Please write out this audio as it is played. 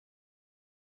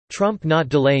Trump not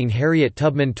delaying Harriet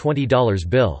Tubman $20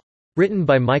 bill. Written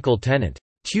by Michael Tennant.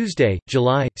 Tuesday,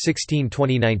 July 16,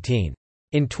 2019.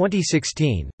 In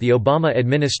 2016, the Obama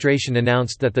administration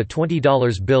announced that the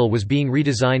 $20 bill was being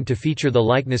redesigned to feature the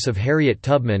likeness of Harriet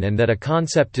Tubman and that a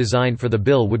concept design for the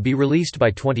bill would be released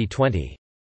by 2020.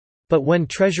 But when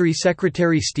Treasury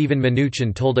Secretary Steven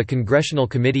Mnuchin told a congressional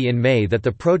committee in May that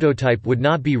the prototype would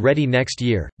not be ready next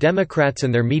year, Democrats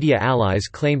and their media allies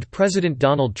claimed President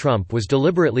Donald Trump was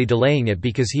deliberately delaying it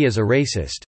because he is a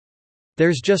racist.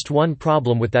 There's just one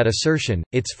problem with that assertion: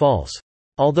 it's false.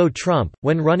 Although Trump,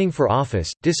 when running for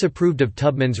office, disapproved of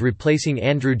Tubman's replacing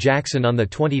Andrew Jackson on the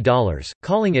 $20,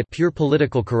 calling it pure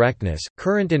political correctness,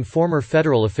 current and former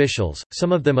federal officials,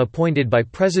 some of them appointed by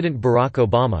President Barack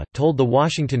Obama, told The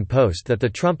Washington Post that the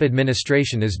Trump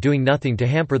administration is doing nothing to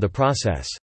hamper the process.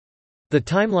 The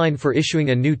timeline for issuing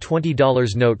a new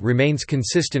 $20 note remains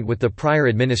consistent with the prior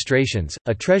administrations,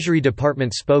 a Treasury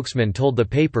Department spokesman told the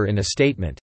paper in a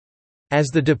statement. As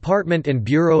the Department and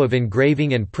Bureau of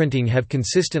Engraving and Printing have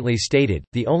consistently stated,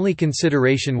 the only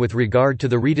consideration with regard to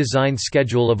the redesigned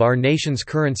schedule of our nation's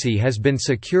currency has been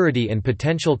security and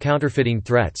potential counterfeiting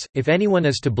threats. If anyone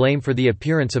is to blame for the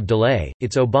appearance of delay,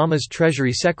 it's Obama's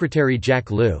Treasury Secretary Jack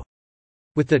Lew.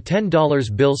 With the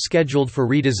 $10 bill scheduled for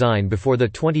redesign before the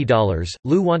 $20,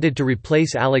 Lew wanted to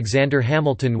replace Alexander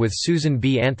Hamilton with Susan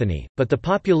B. Anthony, but the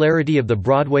popularity of the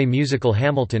Broadway musical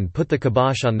Hamilton put the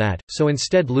kibosh on that, so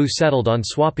instead Lew settled on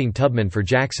swapping Tubman for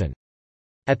Jackson.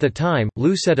 At the time,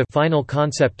 Lew said a final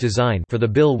concept design for the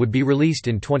bill would be released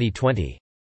in 2020.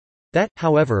 That,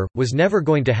 however, was never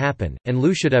going to happen, and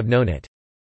Lew should have known it.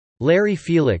 Larry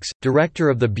Felix, director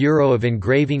of the Bureau of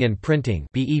Engraving and Printing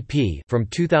 (BEP) from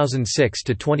 2006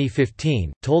 to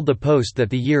 2015, told the Post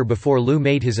that the year before Lew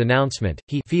made his announcement,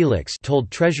 Felix told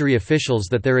Treasury officials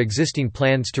that their existing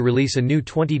plans to release a new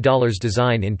 $20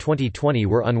 design in 2020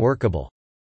 were unworkable.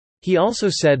 He also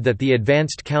said that the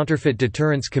Advanced Counterfeit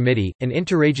Deterrence Committee, an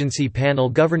interagency panel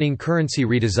governing currency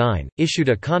redesign, issued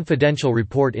a confidential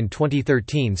report in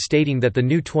 2013 stating that the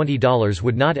new $20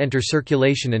 would not enter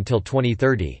circulation until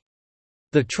 2030.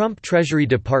 The Trump Treasury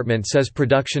Department says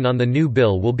production on the new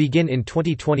bill will begin in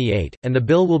 2028, and the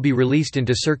bill will be released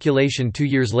into circulation 2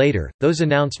 years later. Those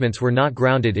announcements were not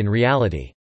grounded in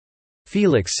reality.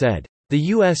 Felix said, "The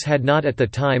U.S. had not at the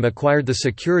time acquired the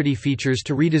security features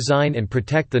to redesign and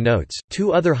protect the notes."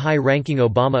 Two other high-ranking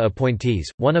Obama appointees,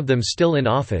 one of them still in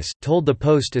office, told the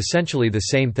Post essentially the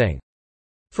same thing.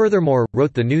 Furthermore,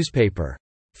 wrote the newspaper,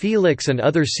 Felix and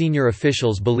other senior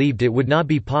officials believed it would not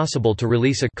be possible to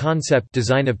release a concept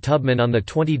design of Tubman on the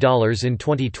 $20 in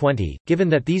 2020, given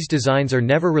that these designs are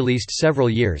never released several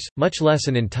years, much less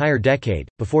an entire decade,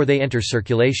 before they enter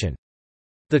circulation.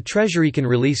 The Treasury can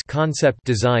release concept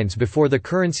designs before the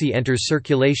currency enters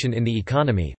circulation in the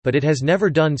economy, but it has never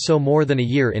done so more than a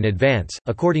year in advance,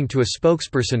 according to a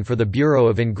spokesperson for the Bureau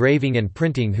of Engraving and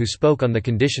Printing who spoke on the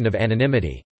condition of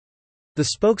anonymity.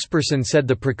 The spokesperson said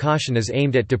the precaution is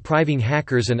aimed at depriving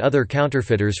hackers and other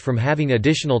counterfeiters from having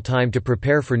additional time to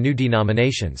prepare for new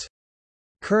denominations.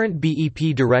 Current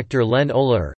BEP Director Len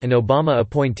Oler, an Obama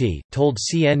appointee, told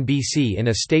CNBC in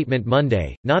a statement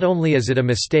Monday, "Not only is it a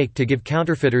mistake to give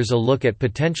counterfeiters a look at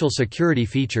potential security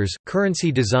features,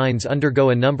 currency designs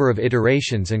undergo a number of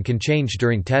iterations and can change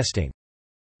during testing.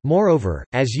 Moreover,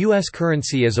 as U.S.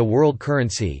 currency is a world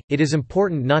currency, it is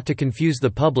important not to confuse the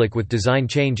public with design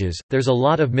changes. There's a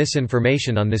lot of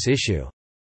misinformation on this issue,"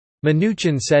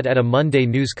 Mnuchin said at a Monday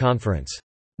news conference.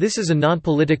 "This is a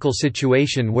non-political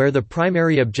situation where the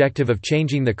primary objective of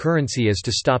changing the currency is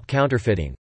to stop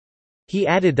counterfeiting." He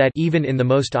added that even in the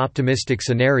most optimistic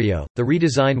scenario, the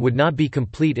redesign would not be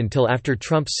complete until after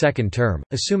Trump's second term,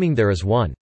 assuming there is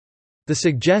one. The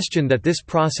suggestion that this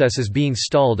process is being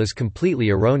stalled is completely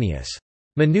erroneous,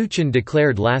 Mnuchin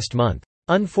declared last month.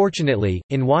 Unfortunately,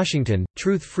 in Washington,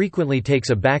 truth frequently takes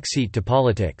a backseat to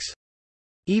politics.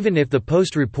 Even if the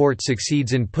Post report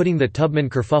succeeds in putting the Tubman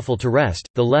kerfuffle to rest,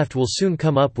 the left will soon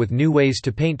come up with new ways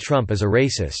to paint Trump as a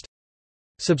racist.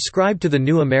 Subscribe to The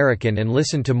New American and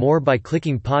listen to more by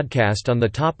clicking podcast on the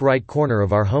top right corner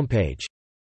of our homepage.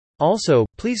 Also,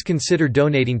 please consider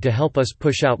donating to help us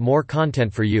push out more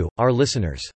content for you, our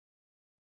listeners.